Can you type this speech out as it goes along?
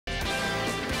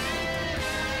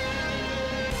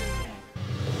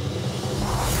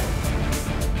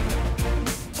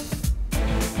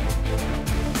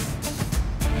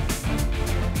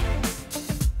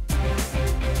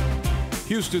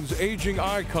Houston's aging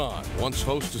icon, once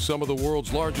host to some of the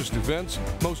world's largest events,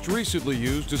 most recently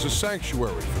used as a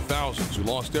sanctuary for thousands who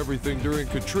lost everything during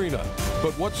Katrina.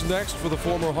 But what's next for the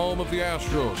former home of the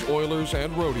Astros, Oilers,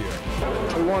 and rodeo?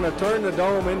 We want to turn the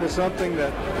dome into something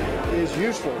that is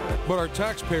useful. But are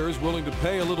taxpayers willing to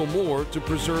pay a little more to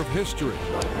preserve history?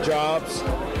 Jobs,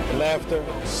 laughter,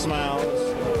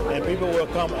 smiles, and people will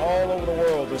come all over the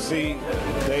world to see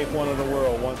they've won the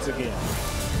world once again.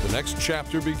 The next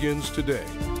chapter begins today.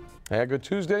 Hey, good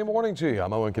Tuesday morning to you.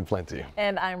 I'm Owen Conflenti.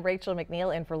 And I'm Rachel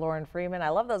McNeil in for Lauren Freeman. I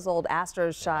love those old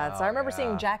Astros shots. I remember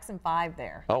seeing Jackson 5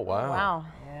 there. Oh, wow. Wow.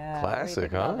 Yeah,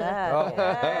 classic, huh? That.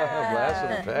 Yeah. Blast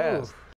from the past.